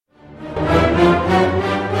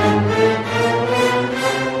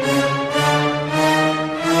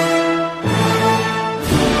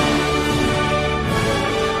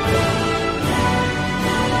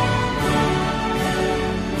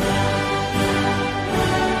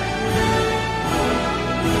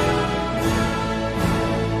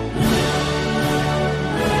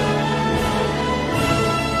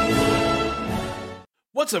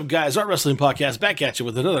What's up, guys? Our Wrestling Podcast back at you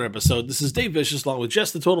with another episode. This is Dave Vicious, along with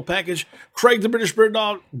Jess, the Total Package, Craig, the British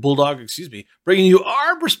Bulldog, bringing you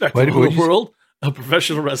our perspective on the world of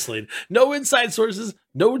professional wrestling. No inside sources,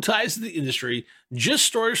 no ties to the industry, just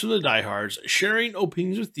stories from the diehards, sharing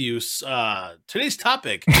opinions with you. Today's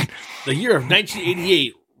topic, the year of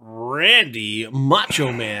 1988, Randy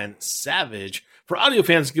Macho Man Savage. For audio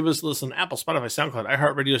fans, give us a listen on Apple, Spotify, SoundCloud,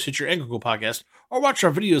 iHeartRadio, Stitcher, and Google Podcast, or watch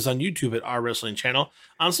our videos on YouTube at Our Wrestling Channel.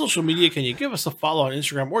 On social media, can you give us a follow on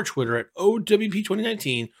Instagram or Twitter at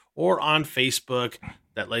OWP2019, or on Facebook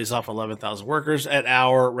that lays off 11,000 workers at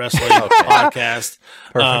Our Wrestling Podcast.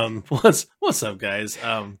 What's up, guys?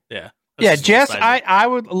 Yeah, Jess, I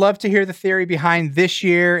would love to hear the theory behind this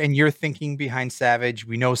year and your thinking behind Savage.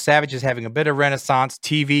 We know Savage is having a bit of renaissance.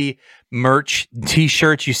 TV, merch,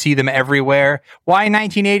 T-shirts, you see them everywhere. Why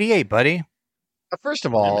 1988, buddy? First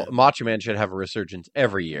of all, Macho Man should have a resurgence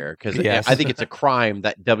every year because I think it's a crime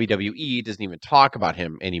that WWE doesn't even talk about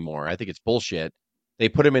him anymore. I think it's bullshit. They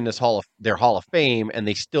put him in this their Hall of Fame, and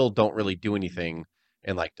they still don't really do anything.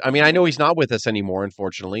 And I know he's not with us anymore,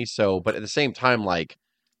 unfortunately. But at the same time,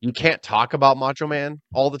 you can't talk about Macho Man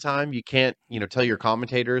all the time. You can't, tell your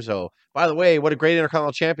commentators, oh, by the way, what a great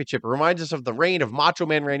Intercontinental Championship. It reminds us of the reign of Macho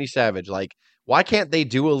Man Randy Savage. Why can't they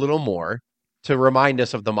do a little more to remind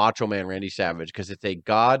us of the Macho Man Randy Savage? Because it's a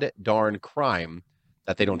god darn crime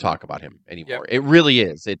that they don't talk about him anymore. Yep. It really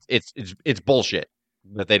is. It's bullshit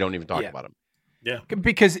that they don't even talk about him. Yeah.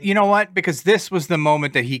 Because you know what? Because this was the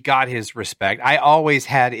moment that he got his respect. I always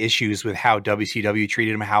had issues with how WCW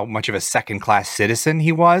treated him, how much of a second-class citizen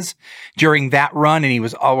he was during that run, and he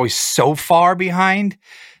was always so far behind,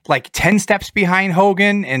 10 steps behind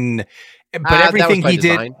Hogan, but everything he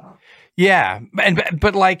did. Yeah.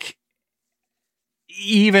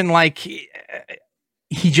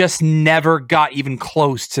 He just never got even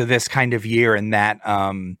close to this kind of year and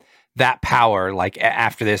that power,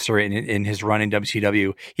 after this or in his run in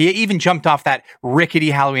WCW. He even jumped off that rickety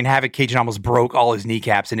Halloween Havoc cage and almost broke all his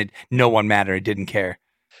kneecaps, and no one mattered. It didn't care.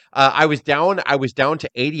 I was down to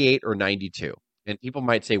 88 or 92. And people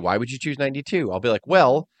might say, why would you choose 92? I'll be like,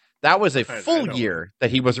 well, that was a full year that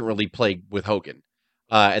he wasn't really plagued with Hogan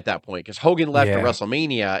at that point. Because Hogan left at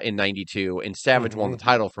WrestleMania in 92, and Savage won the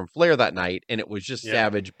title from Flair that night, and it was just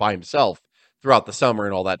Savage by himself throughout the summer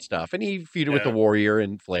and all that stuff. And he feuded with the Warrior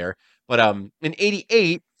and Flair. But in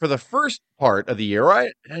 88, for the first part of the year,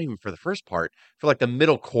 right? Not even for the first part, for the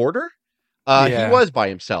middle quarter, he was by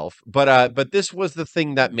himself. But this was the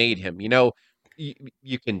thing that made him. You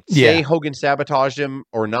can say Hogan sabotaged him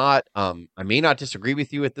or not. I may not disagree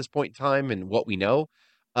with you at this point in time and what we know.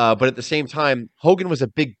 But at the same time, Hogan was a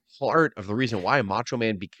big part of the reason why Macho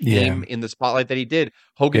Man became in the spotlight that he did.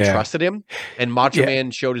 Hogan trusted him, and Macho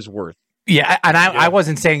Man showed his worth. Yeah, and I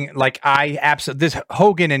wasn't saying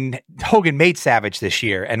Hogan made Savage this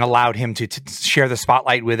year and allowed him to share the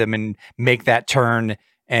spotlight with him and make that turn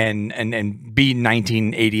and be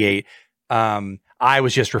 1988. I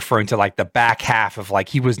was just referring to the back half of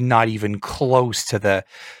he was not even close to the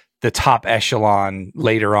top echelon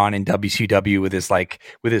later on in WCW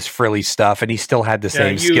with his frilly stuff, and he still had the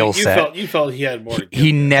same skill set. You felt he had more.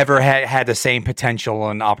 He never had the same potential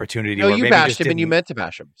and opportunity. No, you bashed him, and you meant to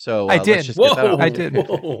bash him. So I did. I did.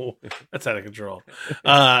 That's out of control.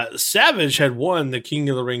 Savage had won the King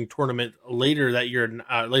of the Ring tournament later that year. In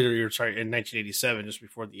 1987, just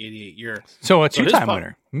before the 88 year. So a two-time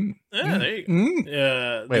winner. Yeah, there you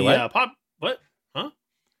go. Wait, what? What? Huh?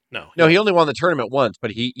 No, he only won the tournament once,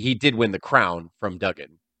 but he did win the crown from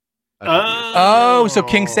Duggan. So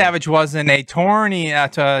King Savage wasn't a tourney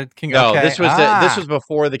at King. No, okay. this was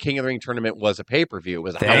before the King of the Ring tournament was a pay-per-view. It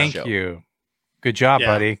was a house show. Thank you. Good job,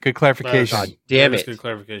 buddy. Good clarification. God damn it. Good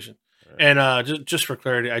clarification. And just for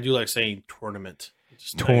clarity, I do like saying tournament.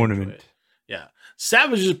 Tournament. Yeah.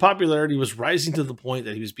 Savage's popularity was rising to the point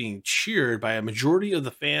that he was being cheered by a majority of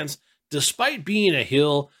the fans, despite being a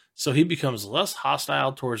heel. So he becomes less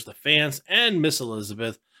hostile towards the fans and Miss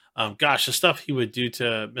Elizabeth. The stuff he would do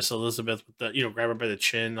to Miss Elizabeth with the, grab her by the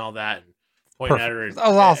chin and all that, and point at her. That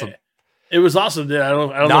was awesome. It was awesome. I don't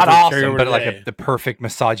not know awesome, but the perfect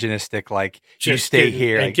misogynistic, you stay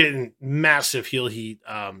here and getting massive heel heat.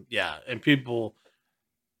 And people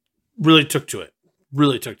really took to it.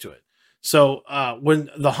 So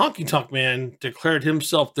when the Honky Tonk Man declared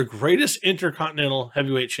himself the greatest intercontinental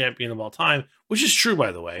heavyweight champion of all time, which is true,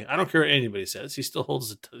 by the way, I don't care what anybody says, he still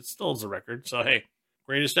holds the record. So hey,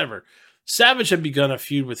 greatest ever. Savage had begun a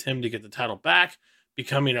feud with him to get the title back,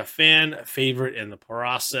 becoming a fan favorite in the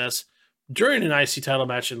process. During an IC title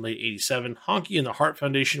match in late '87, Honky and the Hart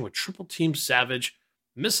Foundation would triple team Savage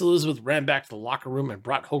Miss Elizabeth ran back to the locker room and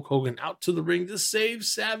brought Hulk Hogan out to the ring to save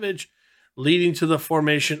Savage, leading to the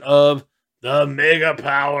formation of the Mega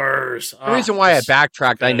Powers. The reason why I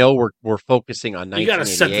backtracked, I know we're focusing on 1988. You got to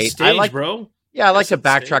set the stage, bro. Yeah, I like to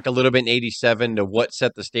backtrack a little bit in 87 to what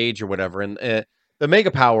set the stage or whatever. And the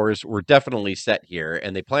Mega Powers were definitely set here,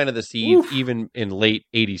 and they planted the seeds even in late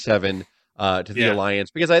 87 to the Alliance,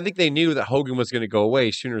 because I think they knew that Hogan was going to go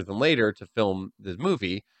away sooner than later to film this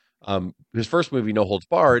movie. His first movie, No Holds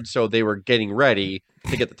Barred, so they were getting ready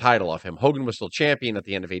to get the title off him. Hogan was still champion at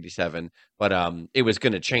the end of 87, but it was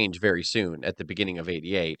going to change very soon at the beginning of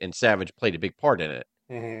 88, and Savage played a big part in it.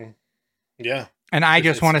 Mm-hmm. Yeah. And I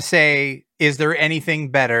just want to say, is there anything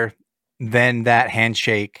better than that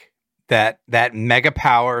handshake, that Mega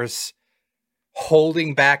Powers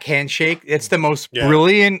holding back handshake? It's the most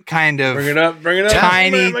brilliant kind of bring it up,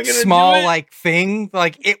 tiny, small like thing.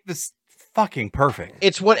 Like, it was fucking perfect.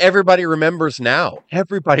 It's what everybody remembers now.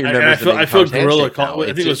 Everybody remembers. I feel Gorilla. I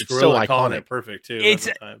think it was Gorilla calling it perfect too.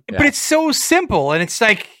 But it's so simple, and it's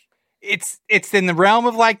like it's in the realm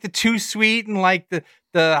of like the too sweet and like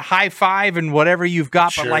the high five and whatever you've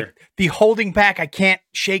got, but like the holding back. I can't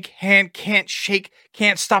shake hand, can't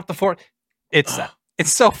stop the fort. It's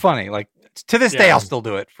so funny. Like, to this day, I'll still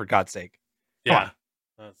do it, for God's sake. Yeah.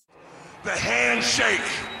 The handshake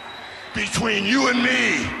between you and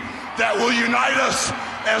me that will unite us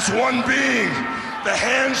as one being. The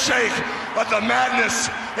handshake of the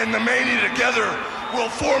madness and the mania together will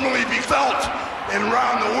formally be felt and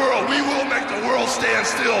around the world. We will make the world stand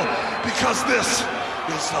still, because this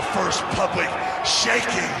is the first public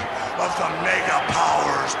shaking of the Mega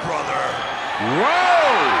Powers, brother.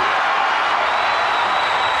 Whoa!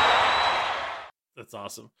 That's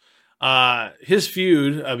awesome. His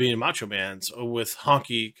feud, Macho Man's with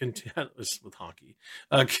Honky, continued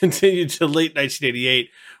to late 1988,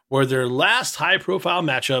 where their last high-profile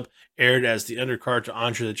matchup aired as the undercard to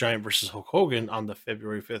Andre the Giant versus Hulk Hogan on the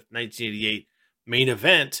February 5th, 1988 main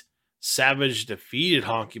event. Savage defeated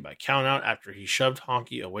Honky by countout after he shoved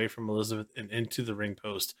Honky away from Elizabeth and into the ring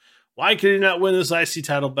post. Why could he not win this IC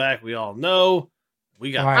title back? We all know.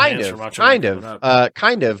 We got kind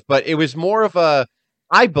of, but it was more of a.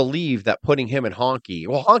 I believe that putting him and Honky,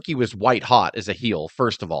 Honky was white hot as a heel,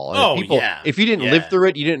 first of all. And if you didn't live through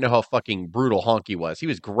it, you didn't know how fucking brutal Honky was. He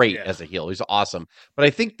was great as a heel. He was awesome. But I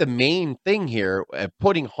think the main thing here,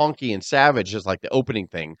 putting Honky and Savage as like the opening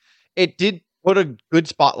thing, it did put a good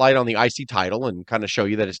spotlight on the IC title and kind of show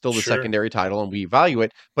you that it's still the secondary title and we value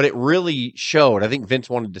it. But it really showed, I think Vince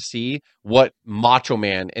wanted to see what Macho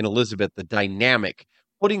Man and Elizabeth, the dynamic,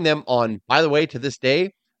 putting them on, by the way, to this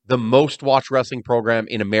day, the most watched wrestling program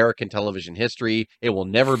in American television history. It will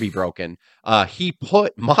never be broken. He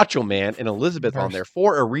put Macho Man and Elizabeth on there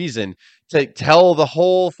for a reason, to tell the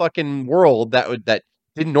whole fucking world that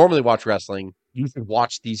didn't normally watch wrestling, you should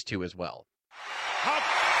watch these two as well.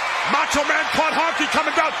 Macho Man caught Honky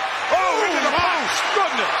coming down. Oh, into the post.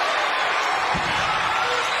 Goodness.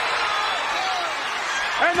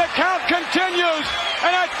 And the count continues.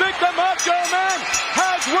 And I think the Macho Man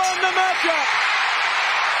has won the matchup.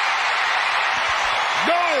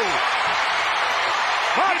 No.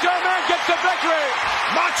 Macho Man gets the victory.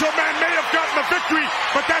 Macho Man may have gotten the victory,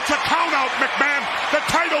 but that's a count out, McMahon. The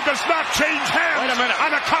title does not change hands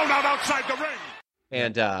on a count out outside the ring.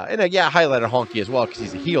 And highlighted Honky as well because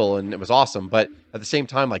he's a heel and it was awesome. But at the same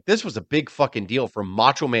time, like, this was a big fucking deal for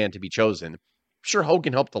Macho Man to be chosen. I'm sure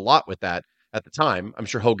Hogan helped a lot with that at the time. I'm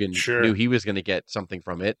sure Hogan knew he was going to get something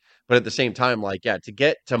from it. But at the same time,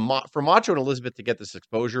 for Macho and Elizabeth to get this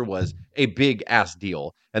exposure was a big ass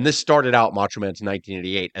deal. And this started out Macho Man's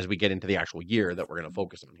 1988 as we get into the actual year that we're going to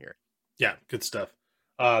focus on here. Yeah, good stuff.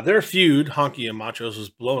 Their feud, Honky and Machos, was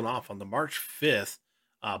blown off on the March 5th.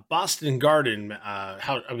 Boston Garden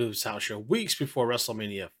house show, weeks before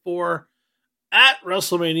WrestleMania 4. At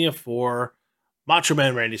WrestleMania 4, Macho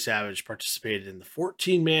Man Randy Savage participated in the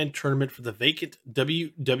 14-man tournament for the vacant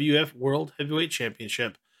WWF World Heavyweight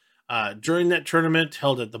Championship. During that tournament,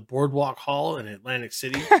 held at the Boardwalk Hall in Atlantic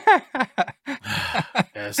City.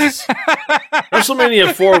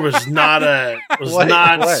 WrestleMania 4 was not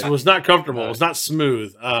comfortable. It was not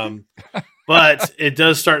smooth. But it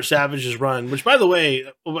does start Savage's run, which, by the way,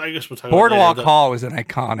 I guess we'll talk about Boardwalk Hall was an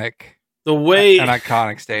iconic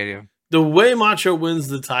stadium. The way Macho wins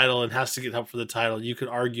the title and has to get help for the title, you could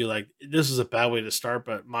argue like this is a bad way to start,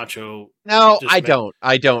 but Macho. No, I don't.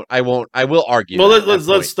 I won't. I will argue. Well,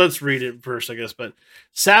 let's read it first, I guess. But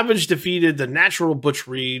Savage defeated the Natural Butch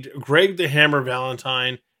Reed, Greg the Hammer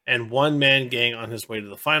Valentine, and One Man Gang on his way to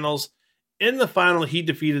the finals. In the final, he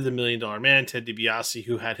defeated the $1 Million Man, Ted DiBiase,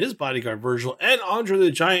 who had his bodyguard Virgil and Andre the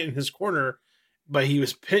Giant in his corner, but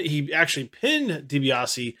he actually pinned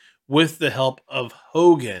DiBiase with the help of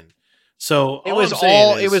Hogan. So it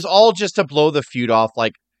was all just to blow the feud off.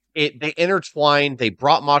 Like they intertwined. They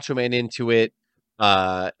brought Macho Man into it.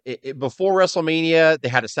 Before WrestleMania, they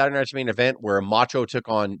had a Saturday Night's Main Event where Macho took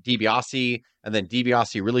on DiBiase, and then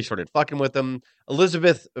DiBiase really started fucking with him.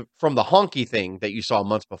 Elizabeth, from the honky thing that you saw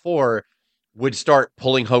months before, would start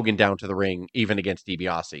pulling Hogan down to the ring, even against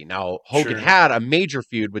DiBiase. Now, Hogan had a major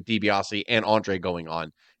feud with DiBiase and Andre going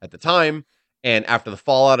on at the time, and after the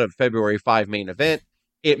fallout of February 5 main event,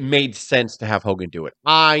 it made sense to have Hogan do it.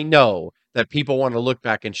 I know that people want to look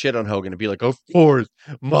back and shit on Hogan and be like, of course,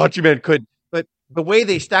 Macho Man could. But the way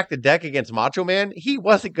they stacked the deck against Macho Man, he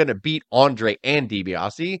wasn't going to beat Andre and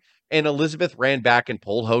DiBiase. And Elizabeth ran back and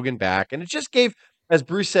pulled Hogan back. And it just gave, as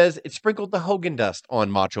Bruce says, it sprinkled the Hogan dust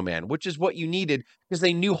on Macho Man, which is what you needed because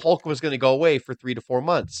they knew Hulk was going to go away for 3 to 4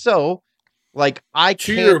 months. So, like, I can't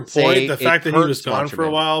to your point, say the fact that he was gone for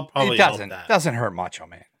a while probably doesn't hurt Macho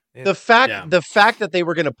Man. The fact that they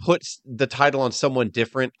were going to put the title on someone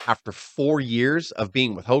different after 4 years of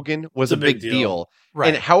being with Hogan was a big deal.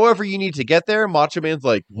 Right. And however you need to get there, Macho Man's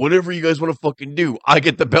like, whatever you guys want to fucking do, I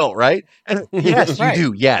get the belt, right? And yes, you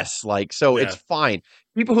do. Yes. Like, so it's fine.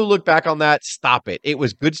 People who look back on that, stop it. It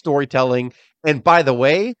was good storytelling. And by the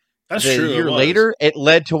way, that's a true. year later, it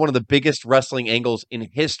led to one of the biggest wrestling angles in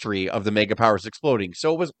history of the Mega Powers exploding.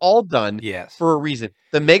 So it was all done for a reason.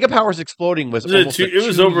 The Mega Powers exploding was over a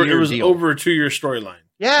 2-year storyline.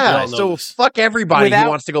 Yeah. So fuck everybody who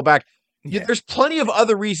wants to go back. There's plenty of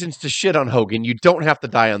other reasons to shit on Hogan. You don't have to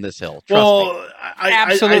die on this hill. Trust me.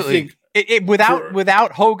 Absolutely. I think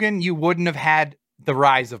without Hogan, you wouldn't have had the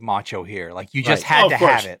rise of Macho here. Like you just had to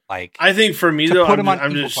have it. Like I think for me though,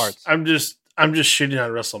 I'm just shitting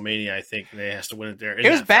on WrestleMania. I think they has to win it there.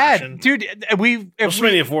 It was bad, dude.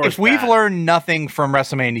 If we've learned nothing from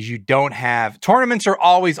WrestleMania, you don't have tournaments are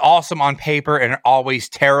always awesome on paper and are always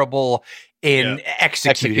terrible in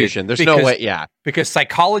execution. There's no way, because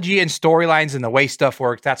psychology and storylines and the way stuff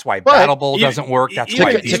works. That's why Battle Bowl doesn't work. That's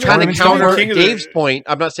why to kind of counter Dave's point.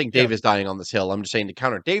 I'm not saying Dave is dying on this hill. I'm just saying to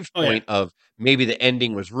counter Dave's point of maybe the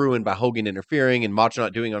ending was ruined by Hogan interfering and Macho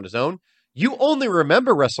not doing it on his own. You only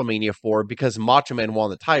remember WrestleMania 4 because Macho Man won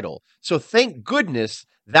the title. So thank goodness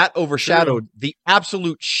that overshadowed the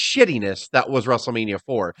absolute shittiness that was WrestleMania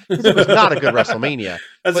 4. Because it was not a good WrestleMania.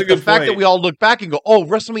 But the fact that we all look back and go, oh,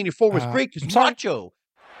 WrestleMania 4 was great because Macho.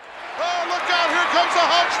 Oh, look out. Here comes the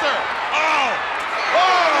Hulkster.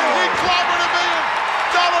 He clobbered $1 million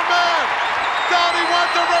man. Down he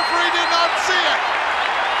went. The referee did not see it.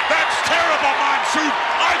 That's terrible, Monsoon.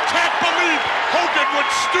 I can't believe Hogan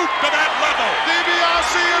would stoop to that level.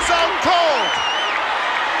 DiBiase is out cold.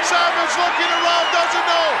 Savage looking around, doesn't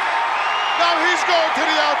know. Now he's going to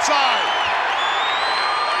the outside.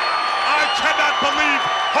 I cannot believe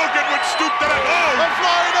Hogan would stoop to that. Oh! A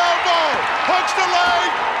flying elbow. Hooks the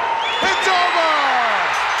leg. It's over.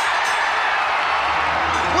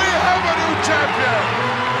 We have a new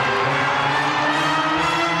champion.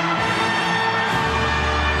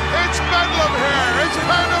 It's bedlam here. It's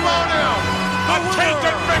pandemonium. A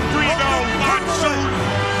tainted victory now, Monsoon.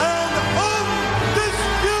 And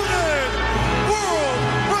undisputed World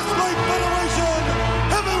Wrestling Federation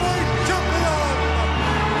Heavyweight Champion,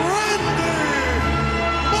 Randy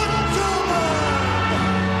Macho Man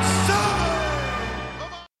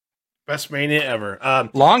Savage. Best Mania ever.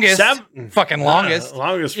 Longest. Fucking longest.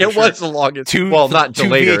 Longest. It was the longest. Not until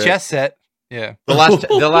later. VHS set. Yeah. The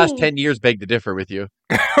last 10 years beg to differ with you.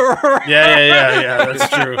 Yeah. That's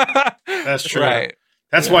true. That's true. Right.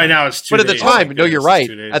 That's why now it's 2 days. But at the time, no, you're right.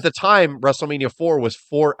 2 days. At the time, WrestleMania 4 was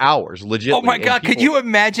 4 hours, legit. Oh my God. Could you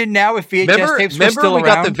imagine now if VHS tapes were still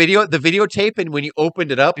around? Got the videotape, and when you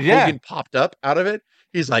opened it up, Hogan popped up out of it.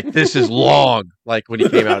 He's like, this is long. Like when he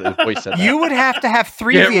came out, his voice said that. You would have to have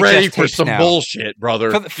 3 Get VHS ready tapes for some now. bullshit,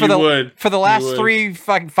 brother. For the last 3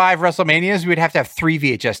 fucking 5 WrestleManias, we would have 3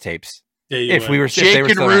 VHS tapes. Yeah, Jake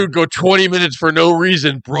and Rude go 20 minutes for no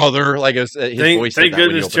reason, brother. Like his voice. Thank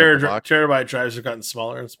goodness terabyte drives have gotten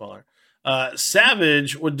smaller and smaller.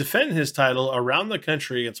 Savage would defend his title around the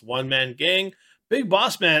country against One Man Gang, Big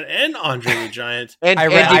Boss Man, and Andre the Giant. I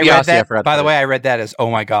read that. By the way, I read that as "Oh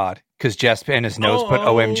my God" because Jess in his notes put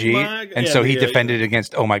OMG, and so he defended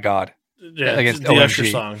against "Oh my God." Yeah, against the OMG. Usher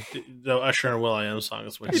song, the Usher and Will.i.am song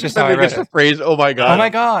is what. It's just how I read it. The phrase "Oh my God." Oh my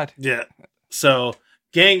God. Yeah. So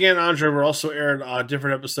Gang and Andre were also aired on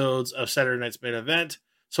different episodes of Saturday Night's Main Event.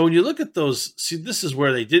 So when you look at those, see, this is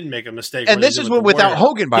where they did make a mistake. And this is without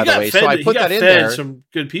Hogan, by the way. So I put that in there. Some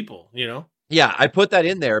good people, you know. Yeah, I put that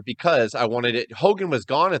in there because I wanted it. Hogan was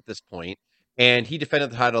gone at this point, and he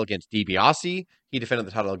defended the title against DiBiase. He defended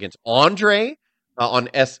the title against Andre. on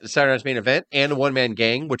Saturday Night's Main Event, and One Man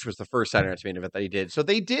Gang, which was the first Saturday Night's Main Event that he did. So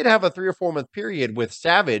they did have a 3 or 4 month period with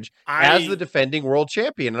Savage as the defending world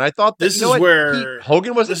champion, and I thought that, this is where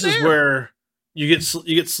Hogan was. This is where you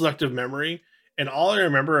get selective memory. And all I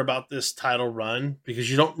remember about this title run, because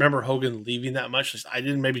you don't remember Hogan leaving that much. I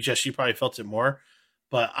didn't. Maybe Jess, you probably felt it more,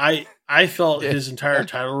 but I felt his entire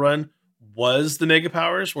title run was the Mega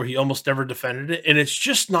Powers, where he almost never defended it, and it's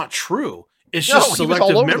just not true. It's just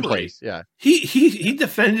selective memory. Yeah, he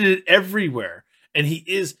defended it everywhere, and he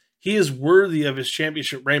is worthy of his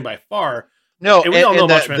championship reign by far. No, and we all know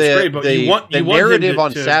Muchman's great, but the narrative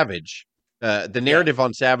on Savage. The narrative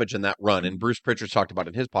on Savage in that run, and Bruce Pritchard talked about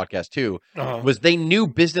it in his podcast too, was they knew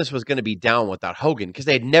business was going to be down without Hogan because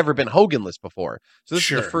they had never been Hoganless before. So this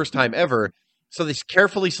is the first time ever. So they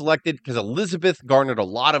carefully selected because Elizabeth garnered a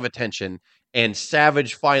lot of attention, and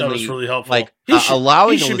Savage finally that was really helpful. Like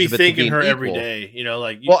allowing he should Elizabeth be thanking to be her equal. every day. You know,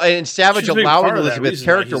 like and Savage allowing Elizabeth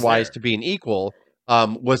character-wise to to be an equal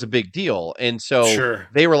was a big deal. And so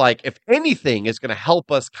they were like, if anything is going to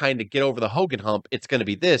help us kind of get over the Hogan hump, it's going to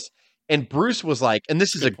be this. And Bruce was like, and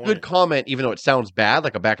this is a good comment, even though it sounds bad,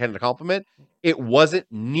 like a backhanded compliment, it wasn't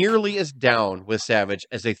nearly as down with Savage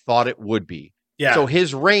as they thought it would be. Yeah. So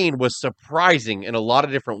his reign was surprising in a lot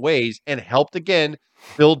of different ways and helped again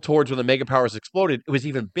build towards when the Mega Powers exploded. It was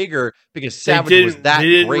even bigger because Savage was that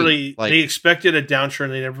great. Really, they expected a downturn.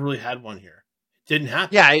 They never really had one here. It didn't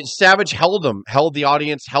happen. Yeah, Savage held the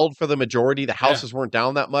audience, held for the majority. The houses weren't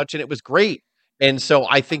down that much, and it was great. And so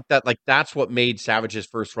I think that that's what made Savage's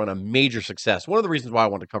first run a major success. One of the reasons why I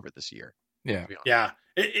wanted to cover it this year. Yeah.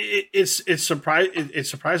 It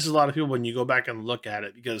surprises a lot of people when you go back and look at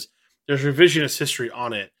it because there's revisionist history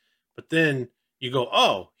on it. But then you go,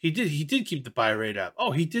 oh, he did keep the buy rate up. Oh,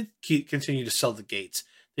 he did continue to sell the gates.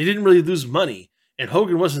 They didn't really lose money, and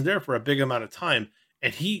Hogan wasn't there for a big amount of time.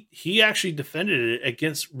 And he actually defended it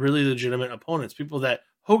against really legitimate opponents, people that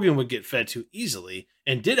Hogan would get fed to easily,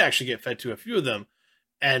 and did actually get fed to a few of them.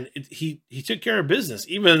 And he took care of business,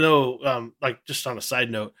 even though, like, just on a side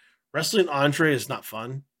note, wrestling Andre is not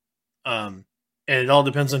fun. And it all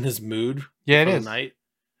depends on his mood. Yeah, it is. Night.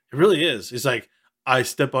 It really is. He's like, I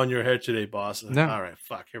step on your head today, boss. No. All right,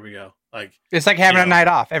 fuck, here we go. Like, it's like having a night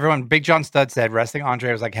off. Everyone, Big John Studd said wrestling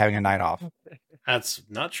Andre was like having a night off. That's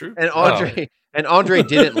not true. And Andre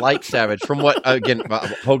didn't like Savage. From what, again,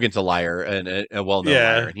 Hogan's a liar and a well-known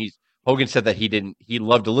liar. And Hogan said that he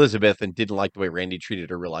loved Elizabeth and didn't like the way Randy treated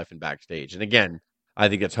her real life and backstage. And again, I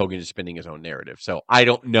think that's Hogan just spinning his own narrative. So I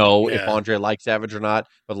don't know if Andre liked Savage or not,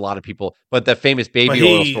 but a lot of people. But the famous baby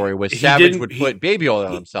oil story was Savage would put baby oil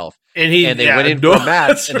on himself, and they went in for a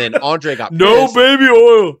match, and then Andre got pissed. Baby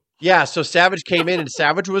oil. Yeah, so Savage came in, and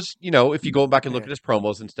Savage was, if you go back and look at his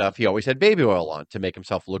promos and stuff, he always had baby oil on to make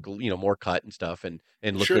himself look, more cut and stuff and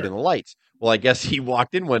look good in the lights. Well, I guess he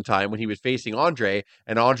walked in one time when he was facing Andre,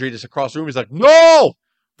 and Andre just across the room is like, no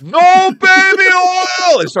baby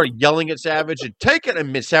oil, and started yelling at Savage and take it.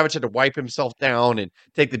 And Savage had to wipe himself down and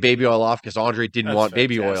take the baby oil off because Andre didn't want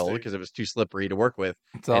baby oil because it was too slippery to work with.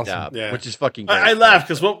 That's awesome. Which is fucking great. I laughed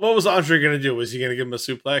because what was Andre going to do? Was he going to give him a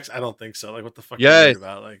suplex? I don't think so. Like, what the fuck are you talking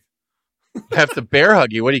about? Like, have to bear hug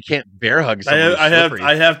you. What, he can't bear hug someone?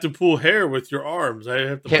 I have to pull hair with your arms. I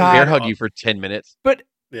have to can't bear hug you for 10 minutes. But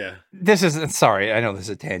yeah, this is sorry. I know this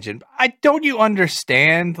is a tangent. Don't you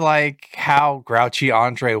understand like how grouchy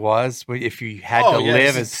Andre was if you had to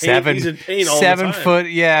live as 7 foot,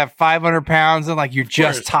 500 pounds, and like you're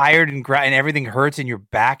just tired and everything hurts and your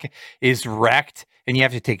back is wrecked and you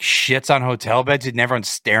have to take shits on hotel beds and everyone's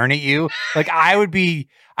staring at you. Like I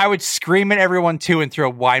would scream at everyone too and throw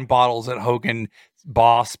wine bottles at Hogan,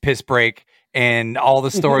 boss, piss break, and all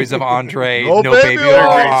the stories of Andre. no baby oil.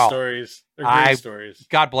 They're great stories. They're great stories.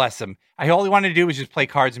 God bless him. All he wanted to do was just play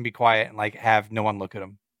cards and be quiet and like have no one look at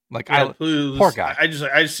him. Like poor guy. I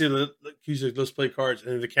just see he's like, let's play cards,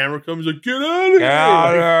 and then the camera comes like, get out of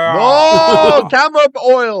here! No camera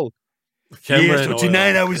oil. So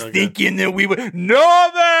tonight I was thinking that we would baby.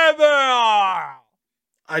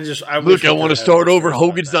 I want to start over.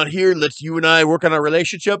 Hogan's not here. Let's you and I work on our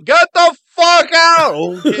relationship. Get the fuck out!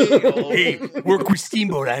 Okay. Hey, work with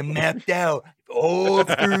Steamboat. I'm mapped out. All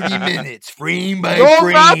 30 minutes, frame by no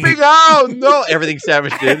frame. mapping out. No, everything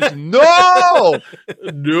Savage did. No.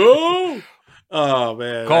 Oh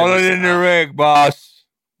man, Call it in the rig, boss.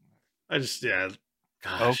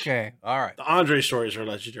 Gosh. Okay, all right. The Andre stories are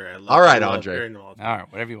legendary. All right, Andre. All right,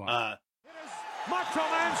 whatever you want. Macho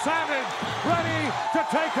Man Savage ready to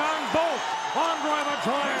take on both Andre the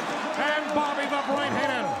Giant and Bobby the Brain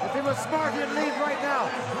Heenan. If he was smart, he'd leave right now.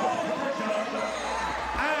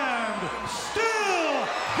 And still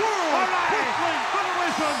World Wrestling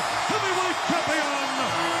Federation Heavyweight Champion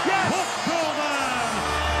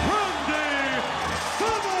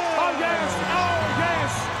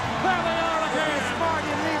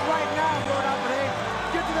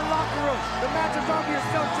The match is over. You're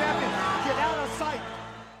still champion. Get out of sight.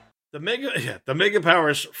 The Mega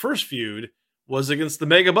Powers' first feud was against the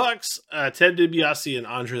Mega Bucks, Ted DiBiase and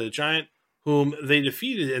Andre the Giant, whom they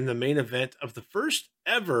defeated in the main event of the first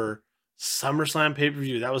ever SummerSlam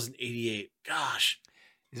pay-per-view. That was in '88. Gosh.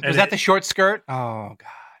 Was that the short skirt? Oh, God.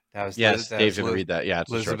 That was Dave's going to read that. Yeah,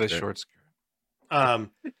 it's Elizabeth short skirt.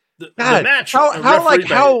 The match.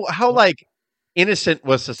 How like innocent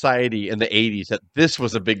was society in the 80s that this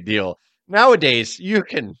was a big deal? Nowadays, you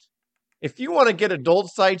can, if you want to get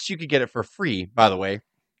adult sites, you can get it for free, by the way.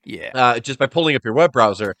 Yeah. Just by pulling up your web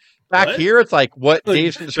browser. Back here, it's like what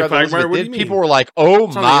Dave's described did. People were like, "Oh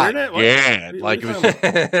my God!" Like it was,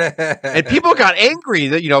 and people got angry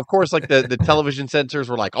that of course, like the television censors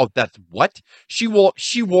were like, "Oh, that's what she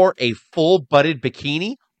wore a full butted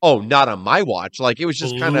bikini." Oh, not on my watch. Like it was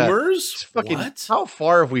just kind of fucking. What? How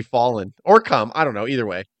far have we fallen or come? I don't know. Either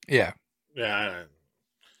way. Yeah. Yeah.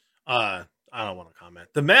 I don't want to comment.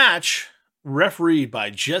 The match, refereed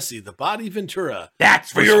by Jesse the Body Ventura.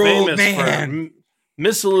 That's for your old man.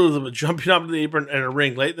 Miss Elizabeth jumping up to the apron in a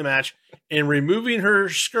ring late in the match and removing her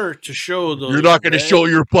skirt to show the. You're not going to show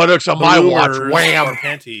your buttocks on my watch. Wham!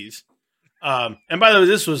 Panties. And by the way,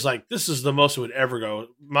 this is the most it would ever go.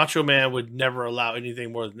 Macho Man would never allow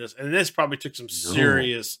anything more than this, and this probably took some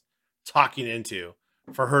serious talking into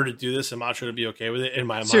for her to do this and Macho to be okay with it. In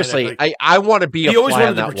my mind, seriously, I want to be a fly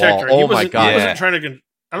on that wall. Oh my God! He wasn't trying to.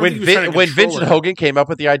 When Vince and Hogan came up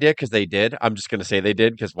with the idea, because they did, I'm just going to say they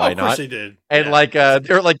did, because why not? Of course they did. And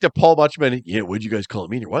they're like to Paul Mutchman, what'd you guys call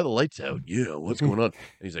me? Why are the lights out? Yeah, what's going on? And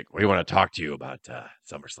he's like, we want to talk to you about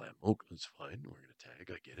SummerSlam. Oh, that's fine. We're going to tag.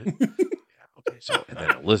 I get it. Yeah, okay. So, and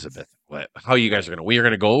then Elizabeth, how you guys are going to, we are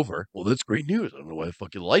going to go over. Well, that's great news. I don't know why the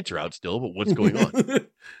fucking lights are out still, but what's going on?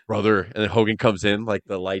 Brother. And then Hogan comes in, like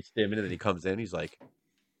the lights dimming, and then he comes in. He's like,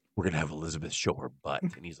 we're going to have Elizabeth show her butt.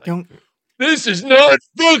 And he's like, this is not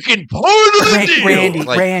fucking part of the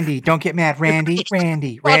deal. Randy, don't get mad. Randy.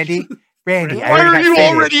 Why are you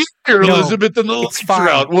already here, Elizabeth? And the lights are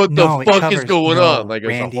out. What the fuck is going on? Like,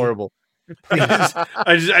 it's horrible.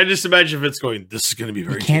 I just imagine Vince going, this is going to be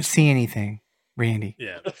very. You can't see anything, Randy.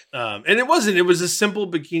 Yeah, and it wasn't. It was a simple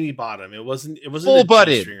bikini bottom. It wasn't full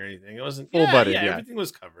butted or anything. It wasn't full butted. Yeah, everything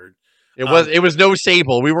was covered. It was no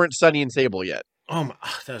Sable. We weren't Sunny and Sable yet. Oh my,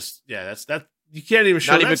 that's. You can't even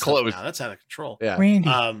show. Not even close. Now. That's out of control. Yeah. Randy.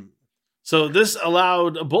 So this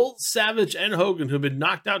allowed both Savage and Hogan, who'd been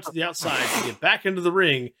knocked out to the outside, to get back into the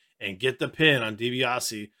ring and get the pin on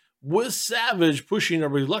DiBiase, with Savage pushing a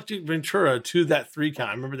reluctant Ventura to that 3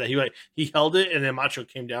 count. I remember that he held it and then Macho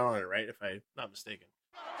came down on it, right? If I'm not mistaken.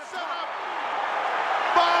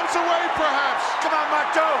 Bombs away, perhaps. Come on,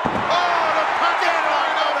 Macho. Oh, the packet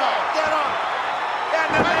line over. Get up. And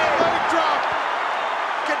the leg drop.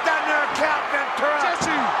 Get down there and count, Ventura.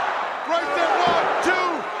 Jesse, right there, 1, 2.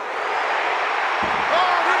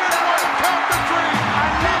 Oh, he didn't want to count the 3.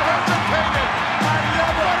 He hesitated.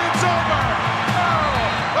 But it's over.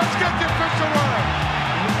 Oh, let's get the official order.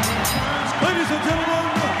 Ladies and gentlemen,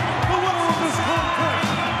 the winner of this contest,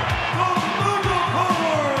 the Mega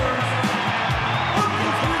Powers,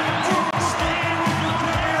 undefeated World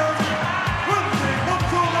Champions, Randy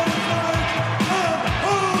Macho Man Savage and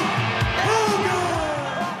Hulk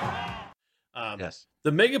Hogan. Yes.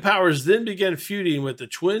 The Mega Powers then began feuding with the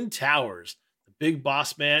Twin Towers, the Big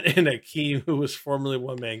Boss Man and Akeem, who was formerly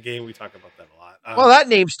One Man Game. We talk about that a lot. Well, that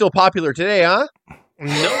name's still popular today, huh? No,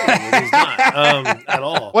 it is not at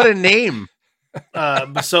all. What a name!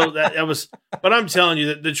 So that was, but I'm telling you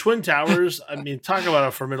that the Twin Towers. I mean, talk about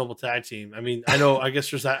a formidable tag team. I mean, I guess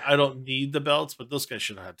there's that. I don't need the belts, but those guys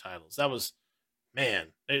should have had titles. That was, man,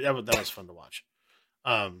 that was fun to watch.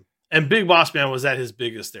 And Big Boss Man was at his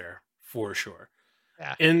biggest there for sure.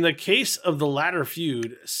 Yeah. In the case of the latter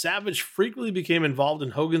feud, Savage frequently became involved in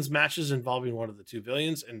Hogan's matches involving one of the two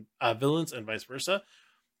villains and vice versa.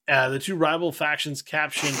 The two rival factions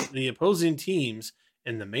captioned the opposing teams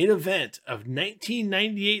in the main event of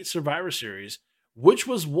 1998 Survivor Series, which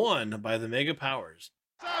was won by the Mega Powers.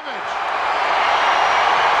 Savage.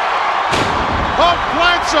 Hulk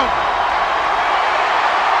plants him.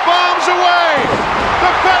 Bombs away.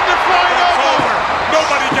 Defender flying over.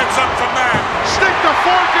 Nobody gets up from that. Stick the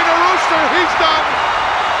fork in the rooster. He's done.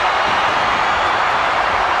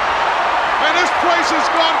 And this place has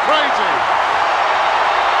gone crazy.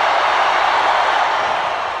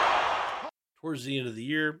 Towards the end of the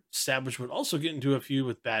year, Savage would also get into a feud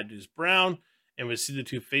with Bad News Brown and would see the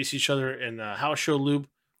two face each other in the house show loop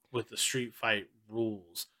with the Street Fight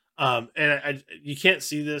rules. And you can't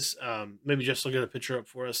see this. Maybe just look at a picture up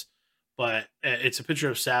for us. But it's a picture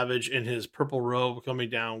of Savage in his purple robe coming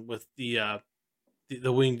down with the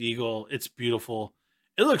the winged eagle. It's beautiful.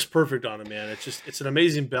 It looks perfect on him, man. It's an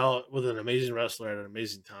amazing belt with an amazing wrestler at an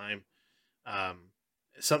amazing time.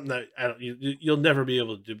 Something that you'll never be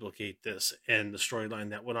able to duplicate this and the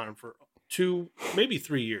storyline that went on for 2, maybe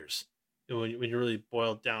 3 years when you really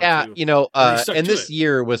boiled down. Yeah, to, and this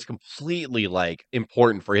year was completely like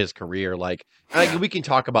important for his career. Like, we can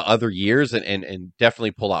talk about other years and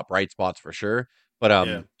definitely pull out bright spots for sure.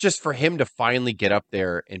 But just for him to finally get up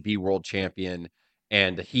there and be world champion,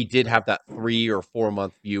 and he did have that 3 or 4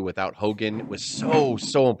 month view without Hogan, was so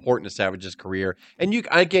important to Savage's career. And you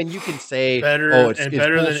can say better it's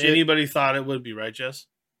better bullshit. than anybody thought it would be, right, Jess?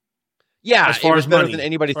 Yeah, as far it was as better money. than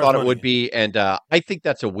anybody thought it would be, and I think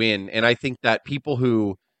that's a win. And I think that people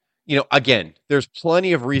who, again, there's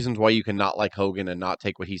plenty of reasons why you can not like Hogan and not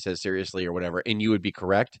take what he says seriously or whatever, and you would be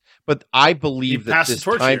correct. But I believe that this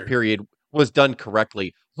time period was done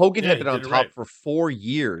correctly. Hogan had been on top for 4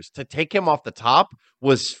 years. To take him off the top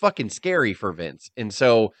was fucking scary for Vince. And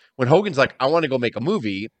so when Hogan's like, I want to go make a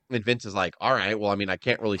movie, and Vince is like, all right, well, I mean, I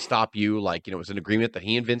can't really stop you. Like, it was an agreement that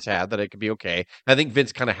he and Vince had that it could be okay. I think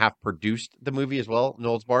Vince kind of half produced the movie as well, No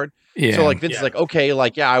Holds Barred. Yeah. So like Vince is like, okay,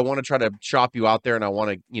 like, yeah, I want to try to shop you out there, and I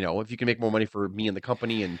want to, if you can make more money for me and the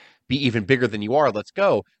company and be even bigger than you are, let's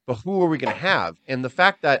go. But who are we going to have? And the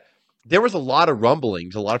fact that there was a lot of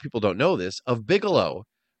rumblings, a lot of people don't know this, of Bigelow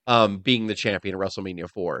being the champion at WrestleMania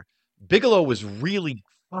 4. Bigelow was really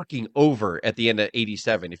fucking over at the end of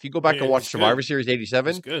 87. If you go back and watch Survivor Series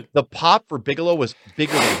 87, the pop for Bigelow was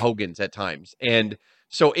bigger than Hogan's at times. And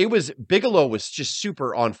so Bigelow was just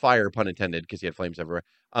super on fire, pun intended, because he had flames everywhere.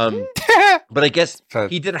 But I guess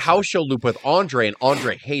he did a house show loop with Andre, and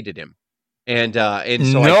Andre hated him. And so I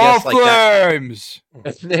guess like flames.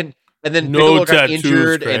 And then Bigelow got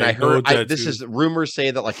injured, and I heard this is rumors say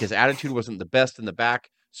that like his attitude wasn't the best in the back.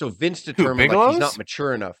 So Vince determined like he's not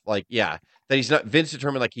mature enough. Like, Vince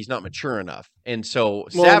determined like he's not mature enough. And so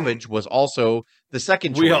Savage was also the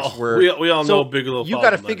second choice. We all know Bigelow. You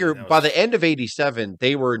got to figure by the end of 87,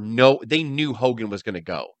 they knew Hogan was going to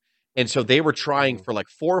go. And so they were trying for like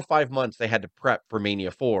 4 or 5 months. They had to prep for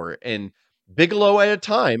Mania 4, and Bigelow at a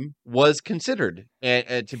time was considered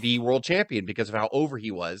to be world champion because of how over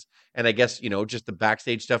he was. And I guess, just the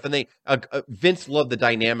backstage stuff. And Vince loved the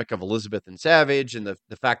dynamic of Elizabeth and Savage and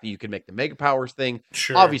the fact that you could make the Mega Powers thing.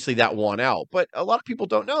 Sure. Obviously that won out, but a lot of people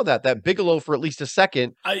don't know that Bigelow for at least a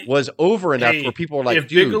second was over enough where people were like,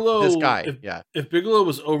 dude, this guy. If Bigelow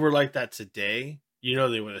was over like that today,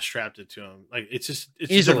 they would have strapped it to him. Like it's a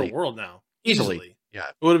different world now. Easily. Yeah.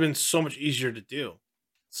 It would have been so much easier to do.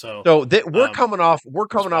 So we're coming off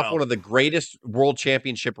one of the greatest world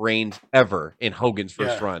championship reigns ever in Hogan's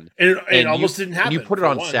first run. And it almost didn't happen. And you put it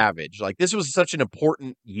on Savage. Like this was such an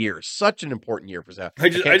important year for Savage.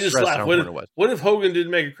 I just laughed. What if Hogan didn't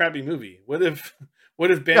make a crappy movie? What if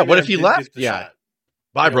Bam what if he left? Yeah.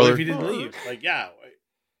 Bye, brother. What if he didn't leave? Like, I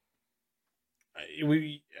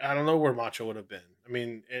don't know where Macho would have been. I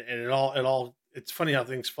mean, and it all it's funny how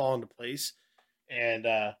things fall into place. And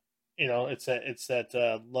it's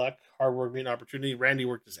that luck, hard work, meeting opportunity. Randy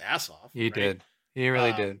worked his ass off. He did. He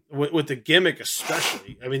really did. With the gimmick,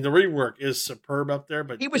 especially. I mean, the ring work is superb up there,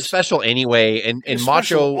 but he was special anyway. And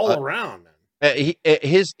Macho all around, man.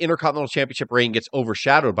 His Intercontinental Championship reign gets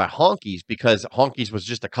overshadowed by Honky's because Honky's was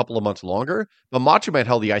just a couple of months longer. But Macho Man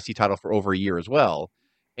held the IC title for over a year as well.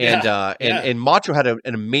 And Macho had an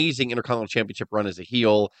amazing Intercontinental Championship run as a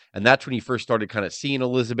heel, and that's when he first started kind of seeing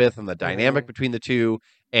Elizabeth and the dynamic between the two.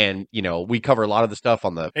 And we cover a lot of the stuff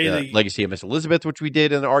on the Legacy of Miss Elizabeth, which we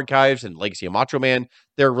did in the archives, and Legacy of Macho Man.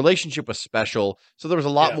 Their relationship was special, so there was a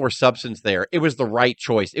lot more substance there. It was the right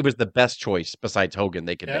choice. It was the best choice besides Hogan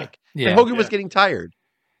they could make. And Hogan was getting tired.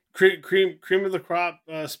 Cream of the crop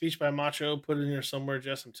speech by Macho. Put it in there somewhere,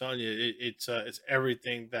 Jess. I'm telling you, it's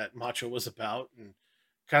everything that Macho was about, and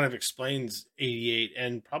kind of explains 88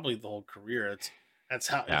 and probably the whole career. That's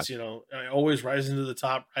how it's always rising to the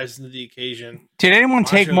top, rising to the occasion. Did anyone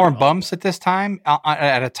take more bumps at this time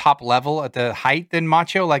at a top level at the height than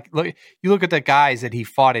Macho? Like you look at the guys that he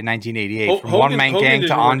fought in 1988 from One Man Gang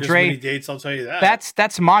to Andre. Dates, I'll tell you that.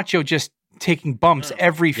 That's Macho just taking bumps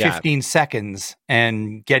every 15 seconds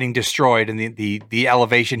and getting destroyed in the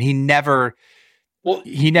elevation. He never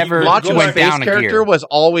Macho went down a gear. Character was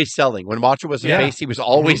always selling. When Macho was a face, he was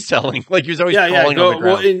always selling. Like he was always falling on the ground.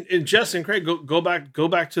 Well, in Jess and Craig, go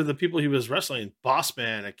back to the people he was wrestling.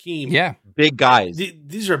 Bossman, Akeem. Yeah. Big guys.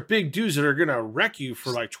 These are big dudes that are gonna wreck you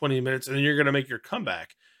for like 20 minutes, and then you're gonna make your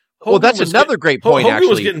comeback. Well, that's another great point. Hogan actually,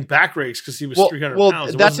 was getting back rakes because he was 300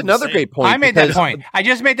 pounds. That's another great point. I made that point. I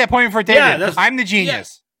just made that point for David. I'm the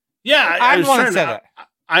genius. Yeah, I'm the one that said that.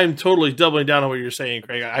 I'm totally doubling down on what you're saying,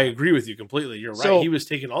 Craig. I agree with you completely. You're right. So- He was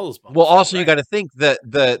taking all those bumps. Well, also you Right. got to think that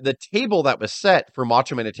the table that was set for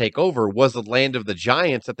Macho Man to take over was the land of the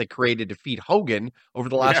giants that they created to feed Hogan over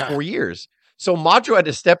the last Yeah. 4 years. So Macho had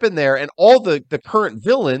to step in there, and all the current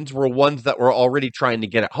villains were ones that were already trying to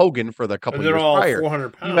get at Hogan for the couple And they're years all prior.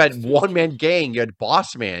 400 pounds. You had too. One Man Gang, you had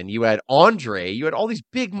Boss Man, you had Andre, you had all these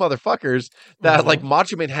big motherfuckers that Mhm. like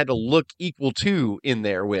Macho Man had to look equal to in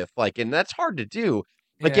there with, like, and that's hard to do.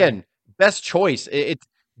 Yeah. Again, best choice.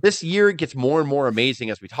 This year it gets more and more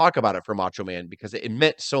amazing as we talk about it for Macho Man because it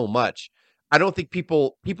meant so much. I don't think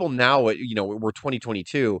people now, we're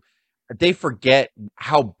 2022, they forget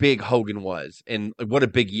how big Hogan was and what a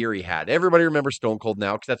big year he had. Everybody remembers Stone Cold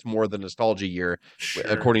now because that's more the nostalgia year, Sure.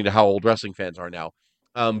 according to how old wrestling fans are now.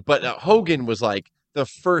 But Hogan was like the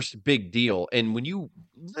first big deal. And when you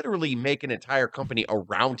literally make an entire company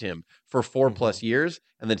around him for 4+ years,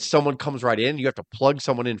 and then someone comes right in, you have to plug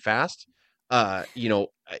someone in fast.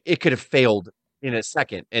 It could have failed in a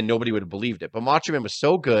second and nobody would have believed it. But Macho Man was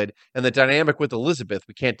so good, and the dynamic with Elizabeth,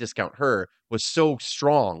 we can't discount her, was so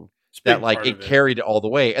strong It's a big that like part it of carried it all the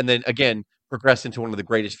way. And then again, progressed into one of the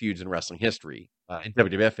greatest feuds in wrestling history, in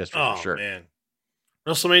WWF history Oh, for sure. man.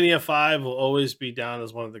 WrestleMania 5 will always be down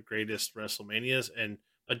as one of the greatest WrestleManias,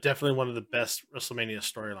 but definitely one of the best WrestleMania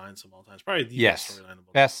storylines of all time. It's probably the Yes. best storyline of all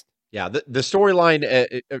time. Best. Yeah, the storyline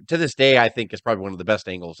to this day, I think, is probably one of the best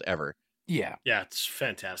angles ever. Yeah. Yeah, it's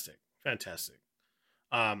fantastic. Fantastic.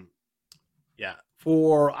 Yeah.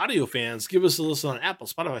 For audio fans, give us a listen on Apple,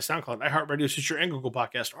 Spotify, SoundCloud, iHeartRadio, Stitcher, and Google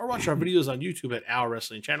Podcast, or watch our videos on YouTube at Our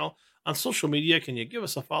Wrestling Channel. On social media, can you give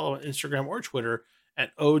us a follow on Instagram or Twitter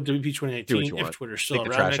at Do what OWP2019 you if want. Twitter's still Take the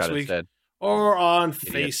around trash next out week, instead. or on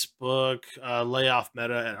Idiot. Facebook, Layoff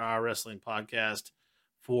Meta at Our Wrestling Podcast.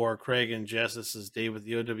 For Craig and Jess, this is Dave with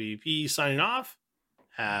the OWP signing off.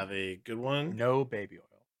 Have a good one. No baby oil.